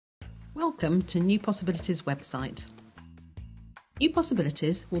Welcome to New Possibilities website. New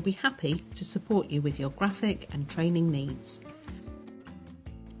Possibilities will be happy to support you with your graphic and training needs.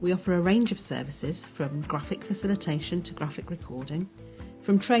 We offer a range of services from graphic facilitation to graphic recording,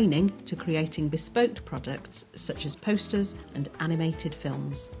 from training to creating bespoke products such as posters and animated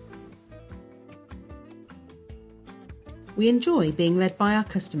films. We enjoy being led by our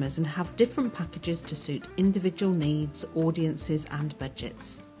customers and have different packages to suit individual needs, audiences and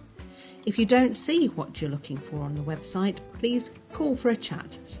budgets. If you don't see what you're looking for on the website, please call for a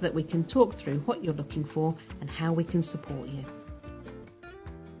chat so that we can talk through what you're looking for and how we can support you.